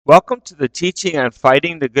Welcome to the teaching on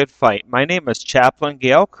fighting the good fight. My name is Chaplain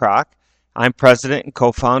Gail Kroc. I'm president and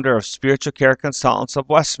co-founder of Spiritual Care Consultants of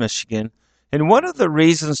West Michigan. And one of the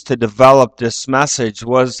reasons to develop this message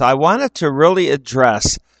was I wanted to really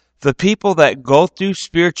address the people that go through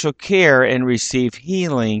spiritual care and receive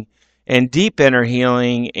healing and deep inner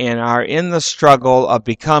healing and are in the struggle of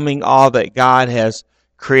becoming all that God has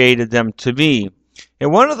created them to be.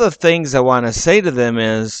 And one of the things I want to say to them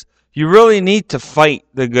is, you really need to fight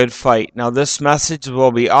the good fight. Now, this message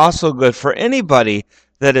will be also good for anybody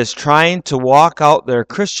that is trying to walk out their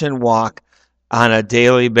Christian walk on a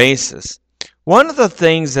daily basis. One of the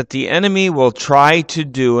things that the enemy will try to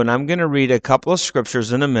do, and I'm going to read a couple of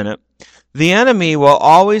scriptures in a minute, the enemy will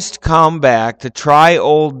always come back to try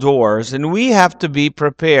old doors, and we have to be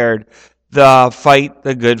prepared to fight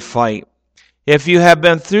the good fight. If you have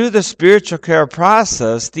been through the spiritual care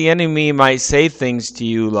process, the enemy might say things to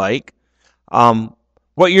you like,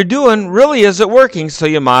 what you're doing really isn't working, so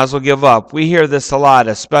you might as well give up. We hear this a lot,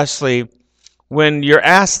 especially when you're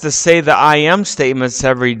asked to say the I am statements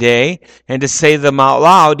every day and to say them out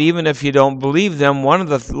loud, even if you don't believe them. One of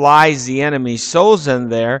the lies the enemy sows in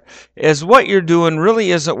there is what you're doing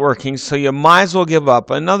really isn't working, so you might as well give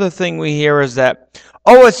up. Another thing we hear is that,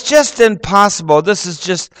 it's just impossible. This is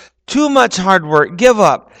just too much hard work. Give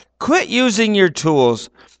up. Quit using your tools.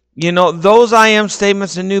 Those I am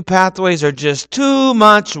statements and new pathways are just too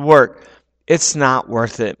much work. It's not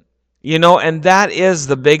worth it. And that is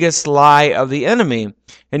the biggest lie of the enemy.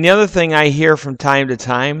 And the other thing I hear from time to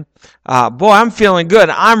time, I'm feeling good.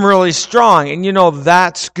 I'm really strong. And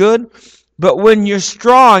that's good. But when you're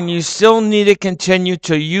strong, you still need to continue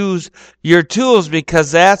to use your tools,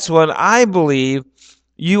 because that's when I believe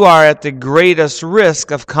you are at the greatest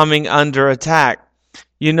risk of coming under attack.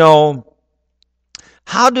 How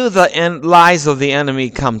do the lies of the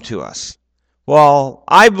enemy come to us? Well,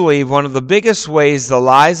 I believe one of the biggest ways the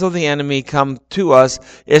lies of the enemy come to us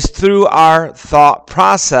is through our thought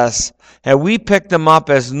process. And we pick them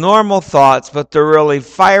up as normal thoughts, but they're really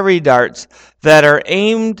fiery darts that are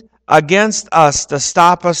aimed against us to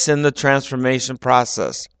stop us in the transformation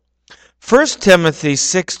process. 1 Timothy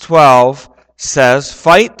 6:12 says,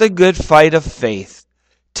 fight the good fight of faith.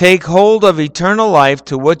 Take hold of eternal life,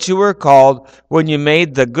 to which you were called when you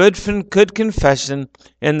made the good confession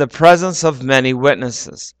in the presence of many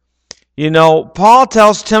witnesses. Paul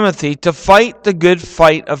tells Timothy to fight the good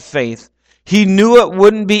fight of faith. He knew it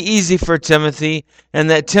wouldn't be easy for Timothy,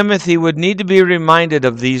 and that Timothy would need to be reminded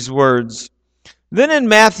of these words. Then in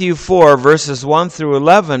Matthew 4, verses 1 through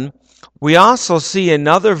 11, we also see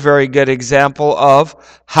another very good example of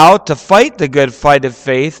how to fight the good fight of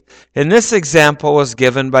faith. And this example was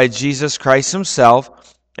given by Jesus Christ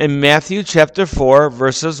himself in Matthew chapter 4,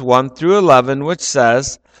 verses 1 through 11, which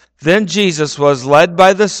says, Then Jesus was led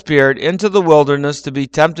by the Spirit into the wilderness to be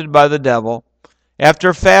tempted by the devil.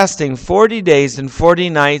 After fasting 40 days and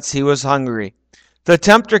 40 nights, he was hungry. The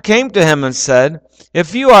tempter came to him and said,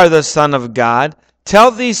 If you are the Son of God,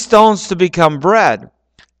 tell these stones to become bread.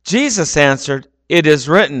 Jesus answered, It is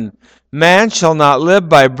written, Man shall not live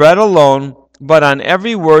by bread alone, but on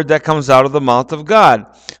every word that comes out of the mouth of God.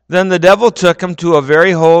 Then the devil took him to a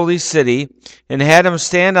very holy city and had him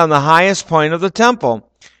stand on the highest point of the temple.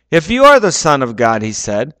 If you are the Son of God, he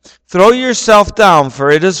said, throw yourself down, for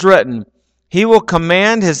it is written, He will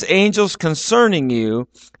command His angels concerning you,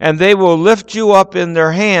 and they will lift you up in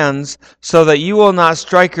their hands, so that you will not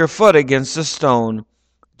strike your foot against a stone.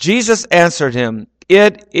 Jesus answered him,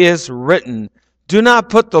 It is written, Do not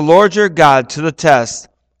put the Lord your God to the test.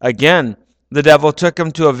 Again, the devil took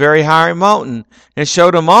him to a very high mountain and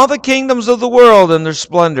showed him all the kingdoms of the world and their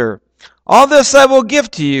splendor. All this I will give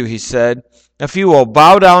to you, he said, if you will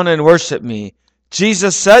bow down and worship me.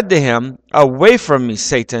 Jesus said to him, Away from me,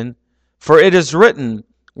 Satan, for it is written,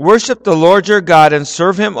 Worship the Lord your God and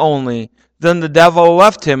serve him only. Then the devil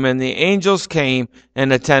left him, and the angels came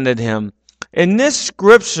and attended him. In this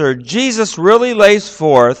scripture, Jesus really lays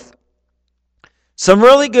forth some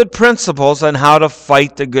really good principles on how to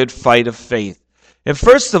fight the good fight of faith. And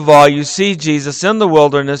first of all, you see Jesus in the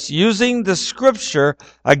wilderness using the scripture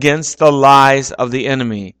against the lies of the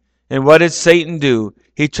enemy. And what did Satan do?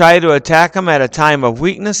 He tried to attack him at a time of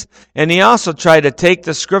weakness, and he also tried to take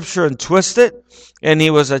the scripture and twist it, and he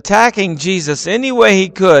was attacking Jesus any way he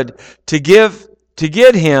could to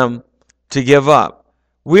get him to give up.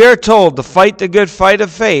 We are told to fight the good fight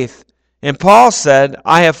of faith. And Paul said,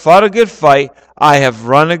 I have fought a good fight, I have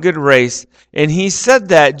run a good race. And he said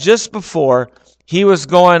that just before he was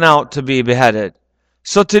going out to be beheaded.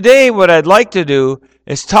 So today what I'd like to do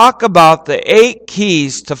is talk about the 8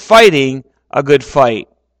 keys to fighting a good fight.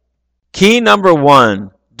 Key number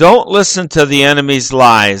 1, Don't listen to the enemy's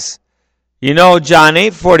lies. You know, John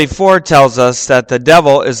 8:44 tells us that the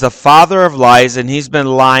devil is the father of lies, and he's been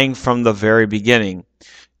lying from the very beginning.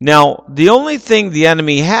 Now, the only thing the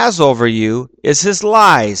enemy has over you is his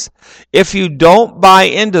lies. If you don't buy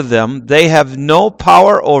into them, they have no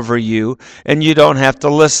power over you, and you don't have to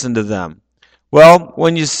listen to them. Well,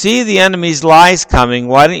 when you see the enemy's lies coming,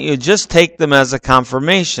 why don't you just take them as a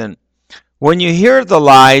confirmation? When you hear the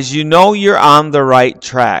lies, you know you're on the right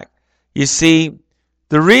track. You see,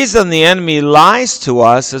 the reason the enemy lies to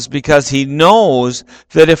us is because he knows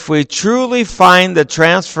that if we truly find the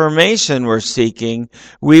transformation we're seeking,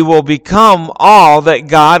 we will become all that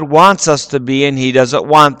God wants us to be, and he doesn't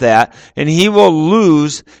want that, and he will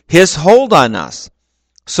lose his hold on us.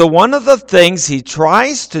 So one of the things he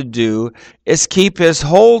tries to do is keep his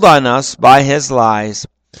hold on us by his lies.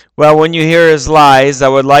 Well, when you hear his lies, I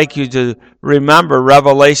would like you to remember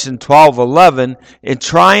Revelation 12:11, and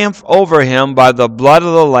triumph over him by the blood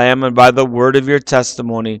of the Lamb and by the word of your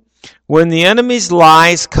testimony. When the enemy's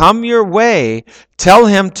lies come your way, tell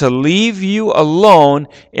him to leave you alone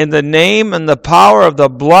in the name and the power of the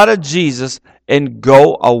blood of Jesus and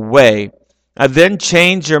go away. And then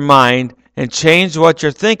change your mind and change what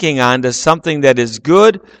you're thinking on to something that is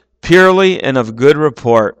good, purely, and of good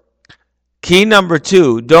report. Key number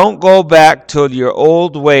 2, don't go back to your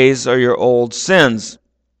old ways or your old sins.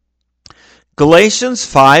 Galatians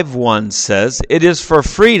 5:1 says, "It is for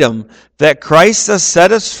freedom that Christ has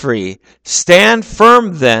set us free. Stand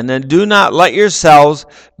firm then, and do not let yourselves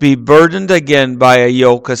be burdened again by a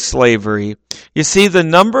yoke of slavery." You see, the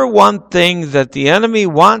number one thing that the enemy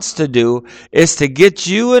wants to do is to get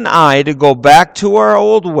you and I to go back to our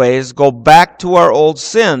old ways, go back to our old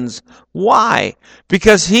sins. Why?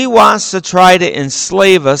 Because he wants to try to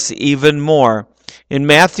enslave us even more. In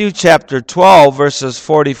Matthew chapter 12, verses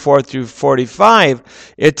 44 through 45,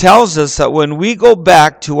 it tells us that when we go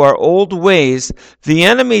back to our old ways, the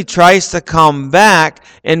enemy tries to come back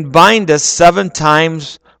and bind us 7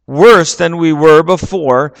 times worse than we were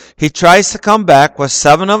before. He tries to come back with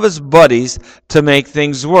 7 of his buddies to make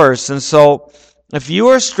things worse. And so, if you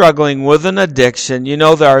are struggling with an addiction, you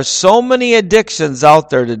know there are so many addictions out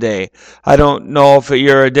there today. I don't know if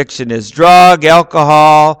your addiction is drug,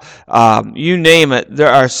 alcohol, you name it.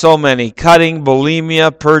 There are so many. Cutting,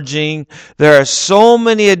 bulimia, purging. There are so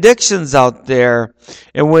many addictions out there.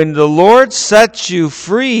 And when the Lord sets you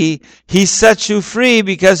free, he sets you free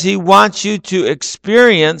because he wants you to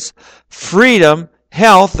experience freedom,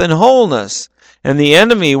 health, and wholeness. And the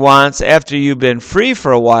enemy wants, after you've been free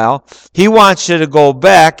for a while, he wants you to go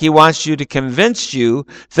back. He wants you to convince you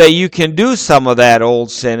that you can do some of that old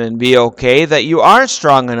sin and be okay, that you are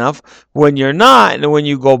strong enough when you're not. And when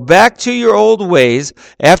you go back to your old ways,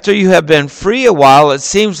 after you have been free a while, it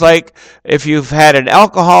seems like if you've had an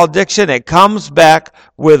alcohol addiction, it comes back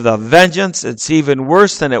with a vengeance. It's even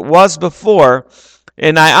worse than it was before.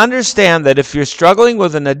 And I understand that if you're struggling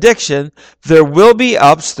with an addiction, there will be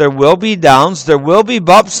ups, there will be downs, there will be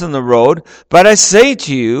bumps in the road. But I say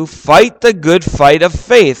to you, fight the good fight of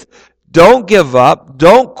faith. Don't give up.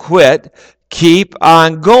 Don't quit. Keep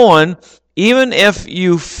on going, even if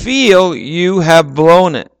you feel you have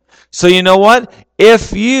blown it. So you know what?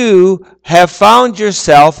 If you have found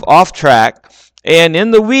yourself off track and in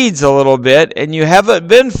the weeds a little bit, and you haven't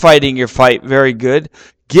been fighting your fight very good,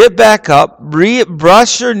 get back up,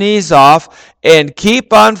 brush your knees off, and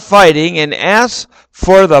keep on fighting, and ask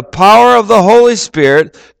for the power of the Holy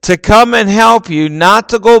Spirit to come and help you not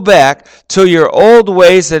to go back to your old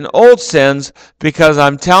ways and old sins, because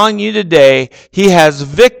I'm telling you today, he has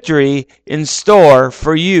victory in store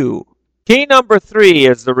for you. Key number 3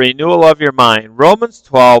 is the renewal of your mind. Romans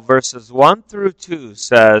 12, verses 1 through 2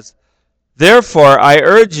 says, "Therefore, I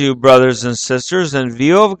urge you, brothers and sisters, in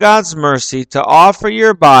view of God's mercy, to offer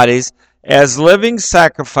your bodies as living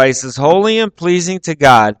sacrifices, holy and pleasing to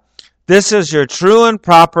God. This is your true and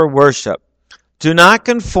proper worship. Do not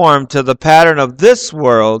conform to the pattern of this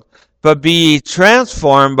world, but be ye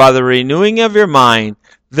transformed by the renewing of your mind.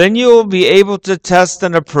 Then you will be able to test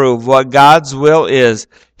and approve what God's will is,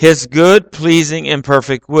 his good, pleasing, and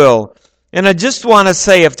perfect will." And I just want to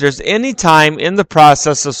say, if there's any time in the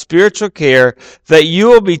process of spiritual care that you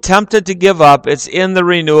will be tempted to give up, it's in the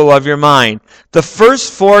renewal of your mind. The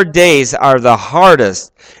first 4 days are the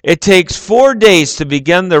hardest. It takes 4 days to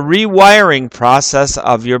begin the rewiring process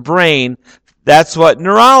of your brain. That's what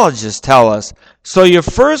neurologists tell us. So your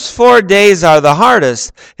first 4 days are the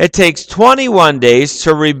hardest. It takes 21 days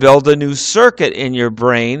to rebuild a new circuit in your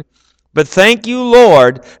brain. But thank you,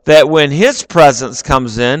 Lord, that when His presence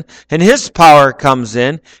comes in and His power comes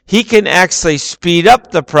in, He can actually speed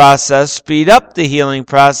up the process, speed up the healing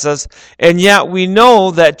process, and yet we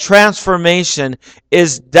know that transformation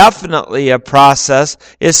is definitely a process,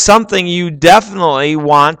 is something you definitely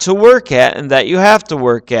want to work at and that you have to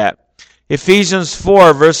work at. Ephesians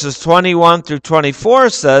 4 verses 21 through 24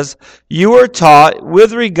 says, "You were taught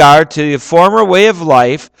with regard to the former way of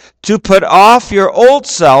life to put off your old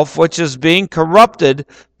self, which is being corrupted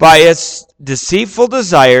by its deceitful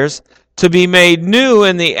desires, to be made new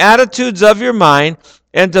in the attitudes of your mind,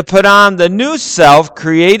 and to put on the new self,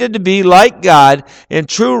 created to be like God in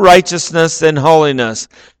true righteousness and holiness."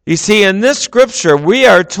 You see, in this scripture, we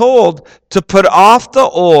are told to put off the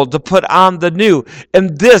old, to put on the new.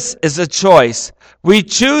 And this is a choice. We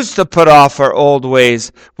choose to put off our old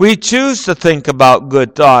ways. We choose to think about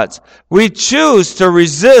good thoughts. We choose to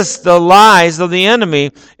resist the lies of the enemy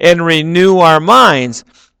and renew our minds.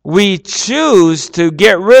 We choose to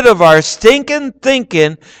get rid of our stinking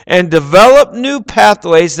thinking and develop new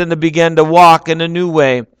pathways and to begin to walk in a new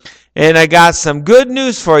way. And I got some good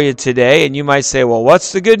news for you today. And you might say, well,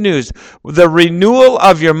 what's the good news? The renewal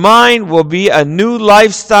of your mind will be a new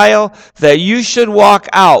lifestyle that you should walk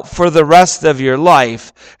out for the rest of your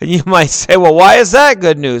life. And you might say, well, why is that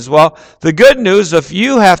good news? Well, the good news, if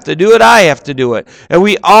you have to do it, I have to do it. And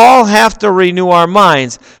we all have to renew our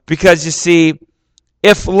minds. Because you see,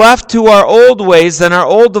 if left to our old ways and our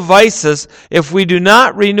old devices, if we do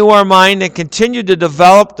not renew our mind and continue to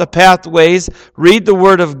develop the pathways, read the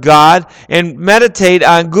Word of God, and meditate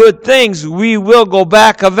on good things, we will go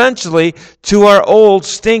back eventually to our old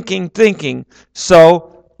stinking thinking.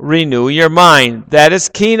 So, renew your mind. That is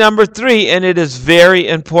key number 3, and it is very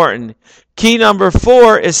important. Key number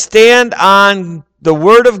 4 is stand on the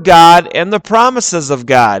Word of God and the promises of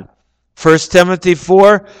God. 1 Timothy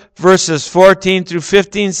 4, verses 14 through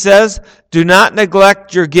 15 says, "Do not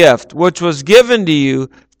neglect your gift, which was given to you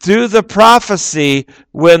through the prophecy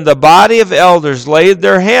when the body of elders laid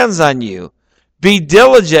their hands on you. Be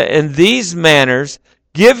diligent in these matters,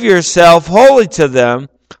 give yourself wholly to them,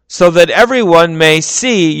 so that everyone may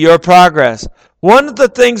see your progress." One of the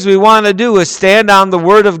things we want to do is stand on the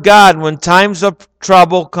Word of God when times of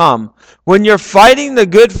trouble come. When you're fighting the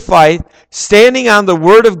good fight, standing on the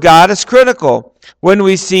Word of God is critical. When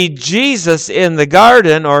we see Jesus in the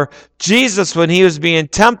garden, or Jesus when he was being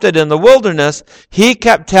tempted in the wilderness, he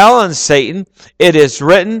kept telling Satan, "It is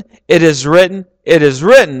written, it is written, it is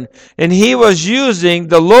written." And he was using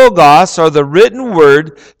the Logos, or the written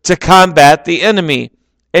word, to combat the enemy.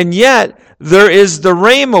 And yet, there is the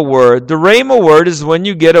Rhema word. The Rhema word is when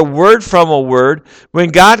you get a word from a word. When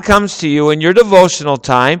God comes to you in your devotional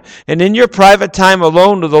time and in your private time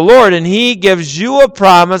alone with the Lord, and He gives you a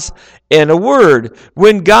promise and a word.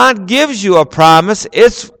 When God gives you a promise,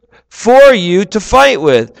 it's for you to fight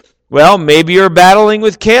with. Well, maybe you're battling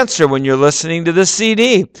with cancer when you're listening to this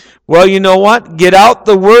CD. Well, you know what? Get out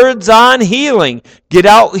the words on healing. Get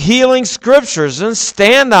out healing scriptures and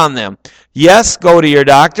stand on them. Yes, go to your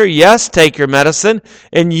doctor. Yes, take your medicine.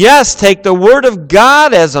 And yes, take the Word of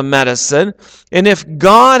God as a medicine. And if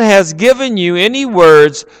God has given you any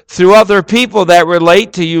words through other people that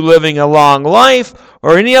relate to you living a long life,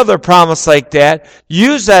 or any other promise like that,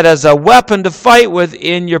 use that as a weapon to fight with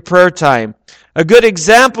in your prayer time. A good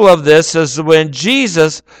example of this is when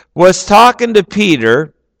Jesus was talking to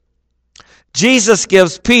Peter. Jesus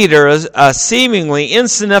gives Peter a seemingly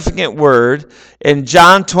insignificant word. In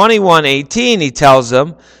John 21:18, he tells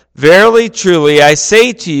him, "Verily, truly, I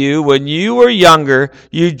say to you, when you were younger,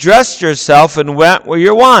 you dressed yourself and went where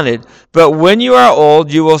you wanted. But when you are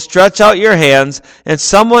old, you will stretch out your hands, and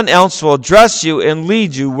someone else will dress you and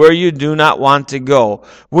lead you where you do not want to go."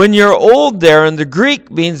 When you're old there in the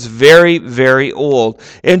Greek means very, very old.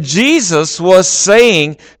 And Jesus was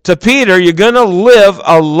saying to Peter, you're going to live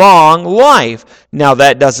a long life. Now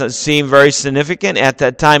that doesn't seem very significant at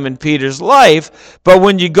that time in Peter's life, but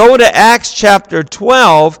when you go to Acts chapter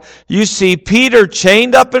 12, you see Peter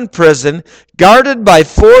chained up in prison, guarded by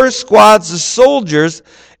 4 squads of soldiers,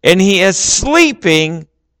 and he is sleeping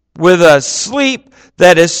with a sleep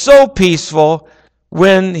that is so peaceful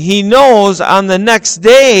when he knows on the next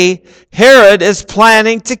day Herod is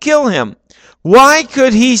planning to kill him. Why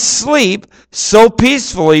could he sleep so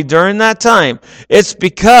peacefully during that time? It's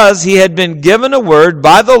because he had been given a word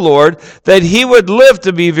by the Lord that he would live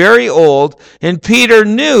to be very old, and Peter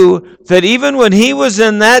knew that even when he was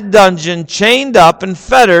in that dungeon, chained up and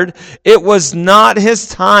fettered, it was not his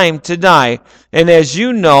time to die. And as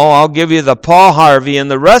you know, I'll give you the Paul Harvey and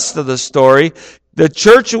the rest of the story. The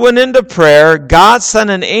church went into prayer. God sent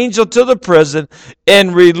an angel to the prison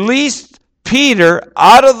and released Peter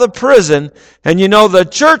out of the prison. And you know, the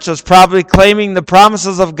church was probably claiming the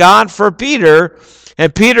promises of God for Peter.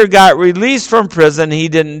 And Peter got released from prison. He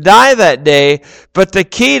didn't die that day. But the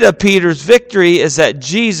key to Peter's victory is that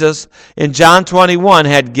Jesus, in John 21,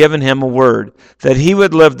 had given him a word that he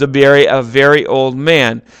would live to be a very old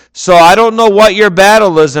man. So I don't know what your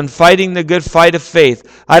battle is in fighting the good fight of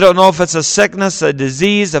faith. I don't know if it's a sickness, a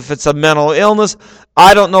disease, if it's a mental illness.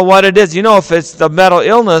 I don't know what it is. You know, if it's the mental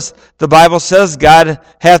illness, the Bible says God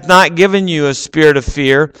hath not given you a spirit of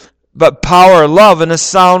fear, but power, love, and a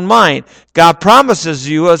sound mind. God promises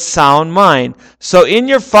you a sound mind. So in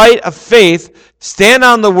your fight of faith, stand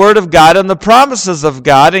on the Word of God and the promises of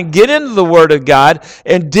God, and get into the Word of God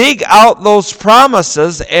and dig out those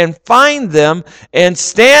promises and find them and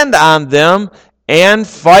stand on them and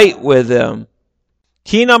fight with them.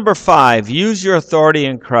 Key number 5, use your authority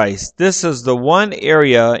in Christ. This is the one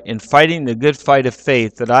area in fighting the good fight of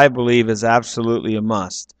faith that I believe is absolutely a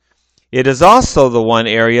must. It is also the one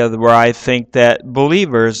area where I think that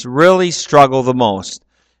believers really struggle the most.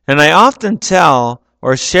 And I often tell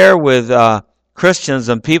or share with Christians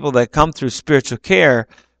and people that come through spiritual care,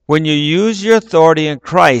 when you use your authority in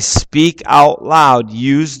Christ, speak out loud.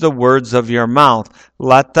 Use the words of your mouth.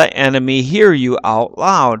 Let the enemy hear you out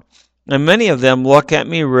loud. And many of them look at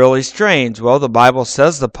me really strange. Well, the Bible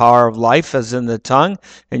says the power of life is in the tongue,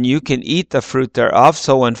 and you can eat the fruit thereof.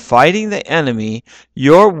 So when fighting the enemy,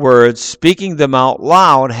 your words, speaking them out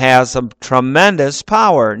loud, has a tremendous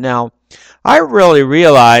power. Now, I really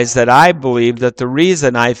realize that I believe that the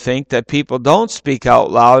reason I think that people don't speak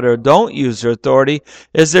out loud or don't use their authority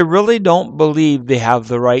is they really don't believe they have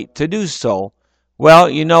the right to do so.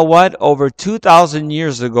 Well, you know what? Over 2,000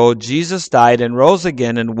 years ago, Jesus died and rose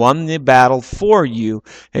again and won the battle for you.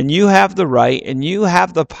 And you have the right and you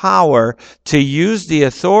have the power to use the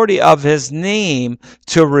authority of His name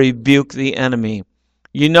to rebuke the enemy.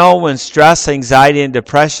 You know, when stress, anxiety, and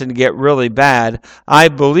depression get really bad, I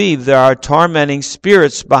believe there are tormenting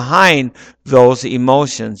spirits behind those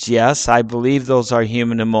emotions. Yes, I believe those are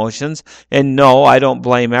human emotions. And no, I don't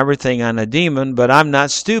blame everything on a demon, but I'm not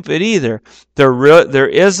stupid either. There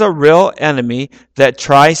is a real enemy that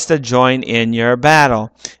tries to join in your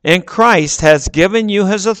battle. And Christ has given you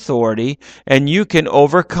His authority, and you can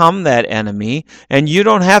overcome that enemy. And you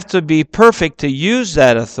don't have to be perfect to use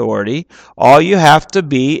that authority. All you have to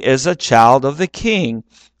be is a child of the King.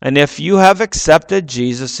 And if you have accepted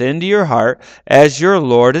Jesus into your heart as your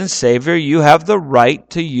Lord and Savior, you have the right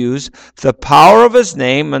to use the power of His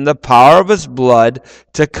name and the power of His blood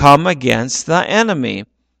to come against the enemy.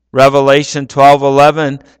 Revelation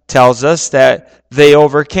 12:11 tells us that they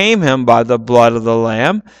overcame Him by the blood of the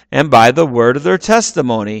Lamb and by the word of their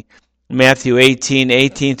testimony. Matthew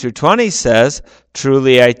 18:18 through 20 says,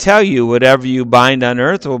 "Truly I tell you, whatever you bind on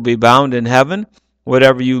earth will be bound in heaven.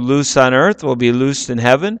 Whatever you loose on earth will be loosed in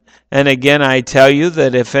heaven. And again I tell you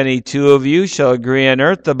that if any two of you shall agree on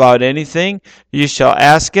earth about anything, you shall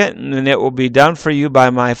ask it, and it will be done for you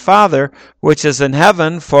by my Father, which is in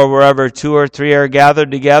heaven. For wherever 2 or 3 are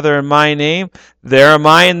gathered together in my name, there am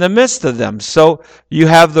I in the midst of them." So you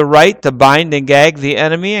have the right to bind and gag the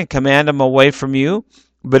enemy and command him away from you.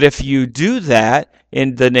 But if you do that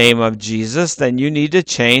in the name of Jesus, then you need to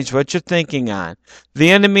change what you're thinking on.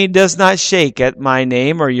 The enemy does not shake at my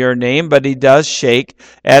name or your name, but he does shake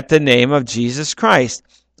at the name of Jesus Christ.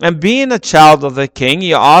 And being a child of the King,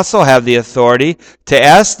 you also have the authority to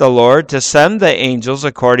ask the Lord to send the angels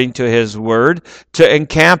according to His word to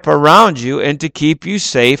encamp around you and to keep you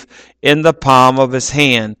safe in the palm of His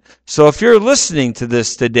hand. So if you're listening to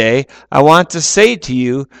this today, I want to say to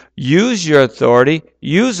you, use your authority,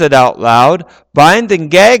 use it out loud, bind and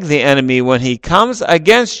gag the enemy when he comes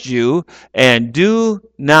against you, and do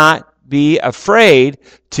not be afraid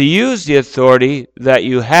to use the authority that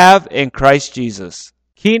you have in Christ Jesus.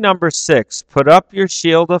 Key number 6, put up your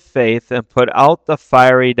shield of faith and put out the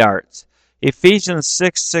fiery darts. Ephesians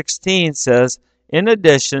 6:16 says, "In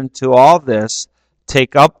addition to all this,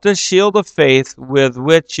 take up the shield of faith with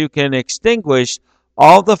which you can extinguish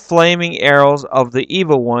all the flaming arrows of the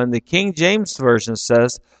evil one." The King James Version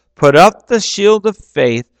says, "Put up the shield of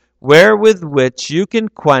faith wherewith which you can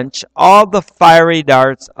quench all the fiery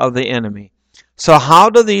darts of the enemy." So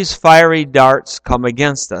how do these fiery darts come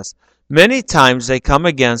against us? Many times they come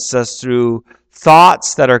against us through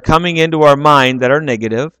thoughts that are coming into our mind that are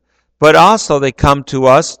negative, but also they come to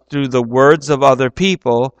us through the words of other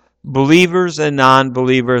people, believers and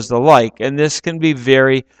non-believers alike. And this can be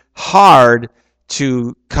very hard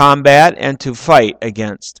to combat and to fight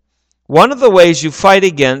against. One of the ways you fight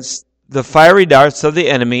against the fiery darts of the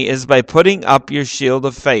enemy is by putting up your shield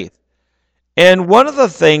of faith. And one of the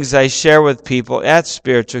things I share with people at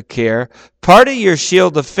Spiritual Care, part of your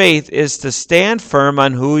shield of faith is to stand firm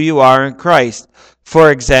on who you are in Christ.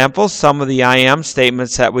 For example, some of the I am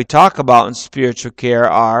statements that we talk about in Spiritual Care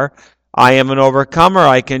are, I am an overcomer.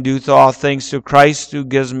 I can do all things through Christ who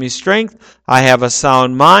gives me strength. I have a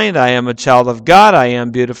sound mind. I am a child of God. I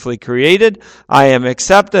am beautifully created. I am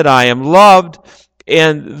accepted. I am loved.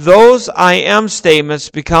 And those I am statements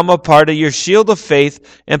become a part of your shield of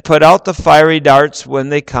faith and put out the fiery darts when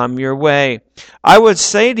they come your way. I would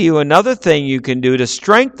say to you, another thing you can do to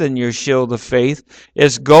strengthen your shield of faith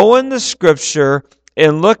is go in the Scripture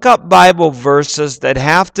and look up Bible verses that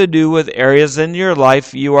have to do with areas in your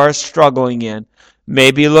life you are struggling in.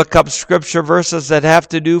 Maybe look up Scripture verses that have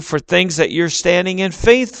to do for things that you're standing in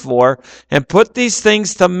faith for, and put these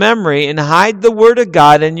things to memory and hide the Word of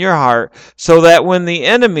God in your heart so that when the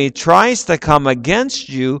enemy tries to come against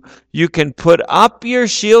you, you can put up your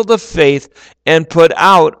shield of faith and put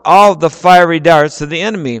out all the fiery darts of the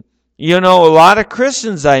enemy. You know, a lot of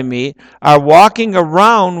Christians I meet are walking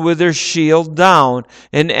around with their shield down,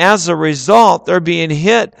 and as a result, they're being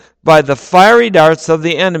hit by the fiery darts of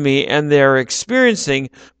the enemy, and they're experiencing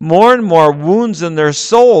more and more wounds in their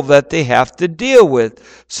soul that they have to deal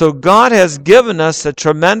with. So God has given us a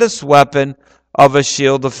tremendous weapon of a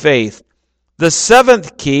shield of faith. The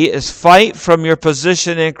seventh key is fight from your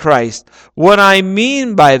position in Christ. What I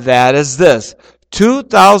mean by that is this.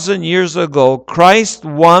 2,000 years ago, Christ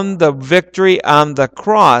won the victory on the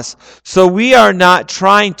cross. So we are not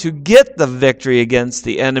trying to get the victory against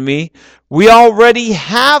the enemy. We already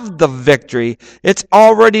have the victory. It's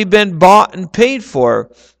already been bought and paid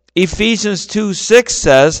for. Ephesians 2:6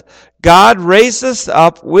 says, God raised us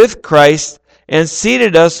up with Christ and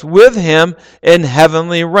seated us with Him in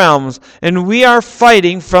heavenly realms. And we are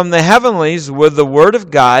fighting from the heavenlies with the Word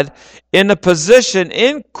of God in a position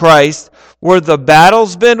in Christ where the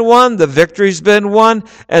battle's been won, the victory's been won,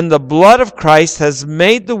 and the blood of Christ has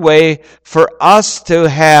made the way for us to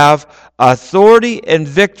have authority and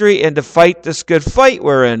victory and to fight this good fight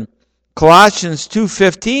we're in. Colossians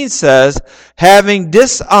 2:15 says, having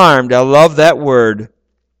disarmed, I love that word,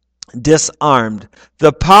 disarmed,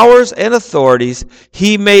 the powers and authorities,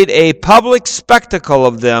 He made a public spectacle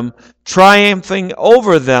of them, triumphing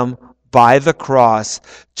over them by the cross.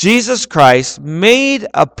 Jesus Christ made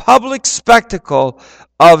a public spectacle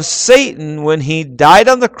of Satan when He died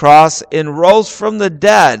on the cross and rose from the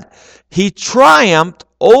dead. He triumphed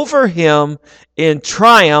over him in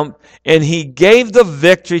triumph, and He gave the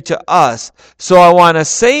victory to us. So I want to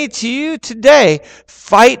say to you today,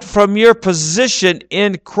 fight from your position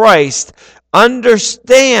in Christ.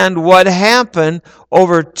 Understand what happened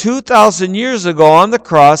over 2,000 years ago on the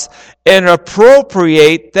cross and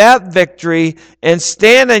appropriate that victory and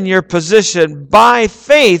stand in your position by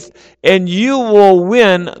faith, and you will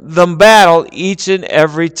win the battle each and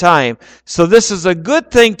every time. So this is a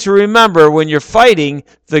good thing to remember when you're fighting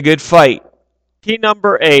the good fight. Key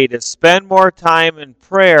number 8 is spend more time in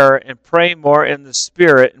prayer and pray more in the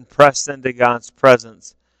Spirit and press into God's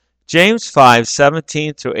presence. James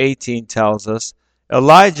 5:17-18 tells us,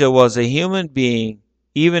 Elijah was a human being,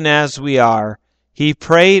 even as we are. He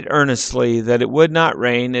prayed earnestly that it would not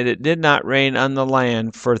rain, and it did not rain on the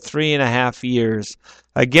land for 3.5 years.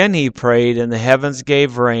 Again he prayed, and the heavens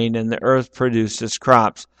gave rain, and the earth produced its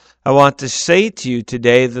crops. I want to say to you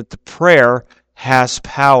today that the prayer has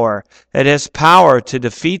power. It has power to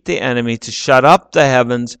defeat the enemy, to shut up the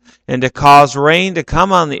heavens, and to cause rain to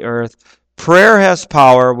come on the earth. Prayer has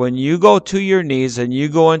power. When you go to your knees and you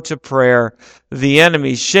go into prayer, the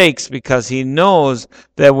enemy shakes because he knows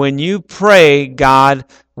that when you pray, God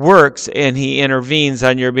works and He intervenes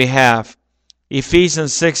on your behalf.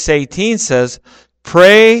 Ephesians 6:18 says,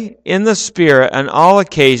 pray in the Spirit on all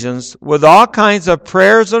occasions with all kinds of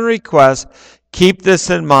prayers and requests. Keep this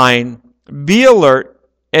in mind. Be alert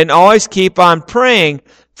and always keep on praying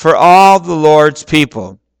for all the Lord's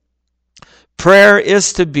people. Prayer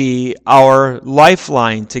is to be our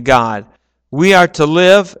lifeline to God. We are to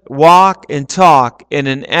live, walk, and talk in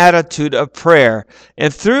an attitude of prayer.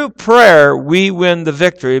 And through prayer, we win the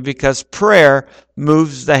victory because prayer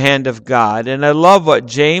moves the hand of God. And I love what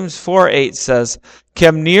James 4:8 says,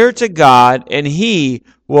 come near to God, and He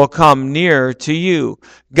will come near to you.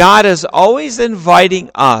 God is always inviting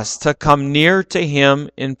us to come near to Him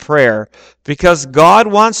in prayer because God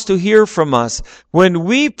wants to hear from us. When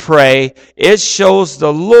we pray, it shows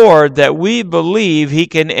the Lord that we believe He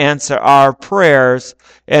can answer our prayers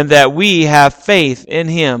and that we have faith in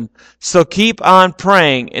Him. So keep on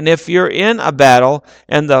praying. And if you're in a battle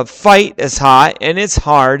and the fight is hot and it's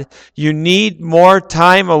hard, you need more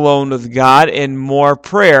time alone with God and more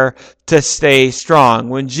prayer to stay strong.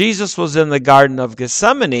 When Jesus was in the Garden of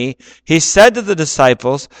Gethsemane, he said to the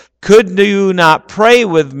disciples, "Could you not pray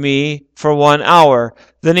with me for 1 hour?"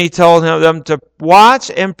 Then he told them to watch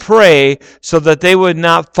and pray so that they would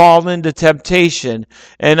not fall into temptation.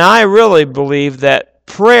 And I really believe that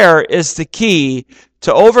prayer is the key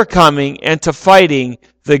to overcoming and to fighting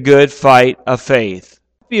the good fight of faith.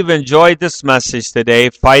 If you've enjoyed this message today,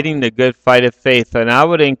 Fighting the Good Fight of Faith, and I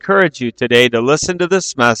would encourage you today to listen to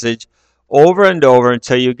this message over and over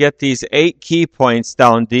until you get these 8 key points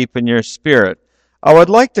down deep in your spirit. I would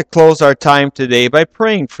like to close our time today by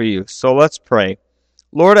praying for you, so let's pray.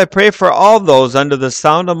 Lord, I pray for all those under the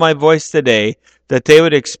sound of my voice today that they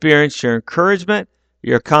would experience your encouragement,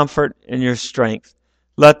 your comfort, and your strength.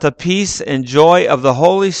 Let the peace and joy of the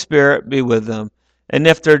Holy Spirit be with them. And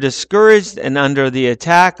if they're discouraged and under the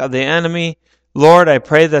attack of the enemy, Lord, I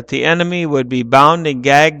pray that the enemy would be bound and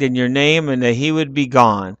gagged in your name and that he would be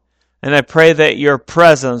gone. And I pray that your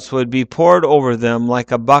presence would be poured over them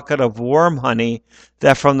like a bucket of warm honey,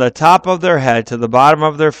 that from the top of their head to the bottom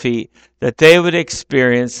of their feet, that they would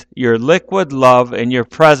experience your liquid love and your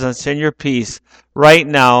presence and your peace right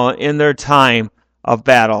now in their time of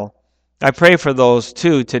battle. I pray for those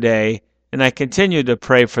too today, and I continue to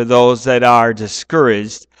pray for those that are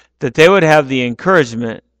discouraged, that they would have the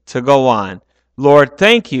encouragement to go on. Lord,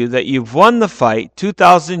 thank you that you've won the fight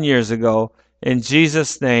 2,000 years ago. In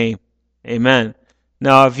Jesus' name, amen.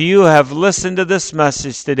 Now, if you have listened to this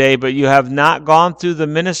message today, but you have not gone through the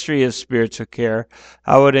ministry of spiritual care,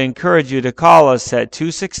 I would encourage you to call us at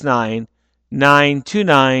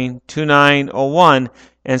 269-929-2901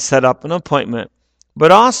 and set up an appointment. But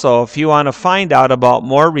also, if you want to find out about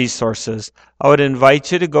more resources, I would invite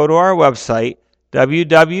you to go to our website,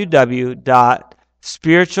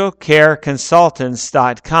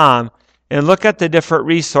 www.spiritualcareconsultants.com, and look at the different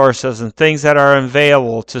resources and things that are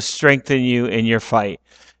available to strengthen you in your fight.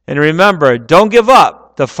 And remember, don't give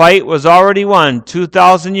up. The fight was already won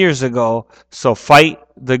 2,000 years ago, so fight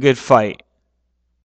the good fight.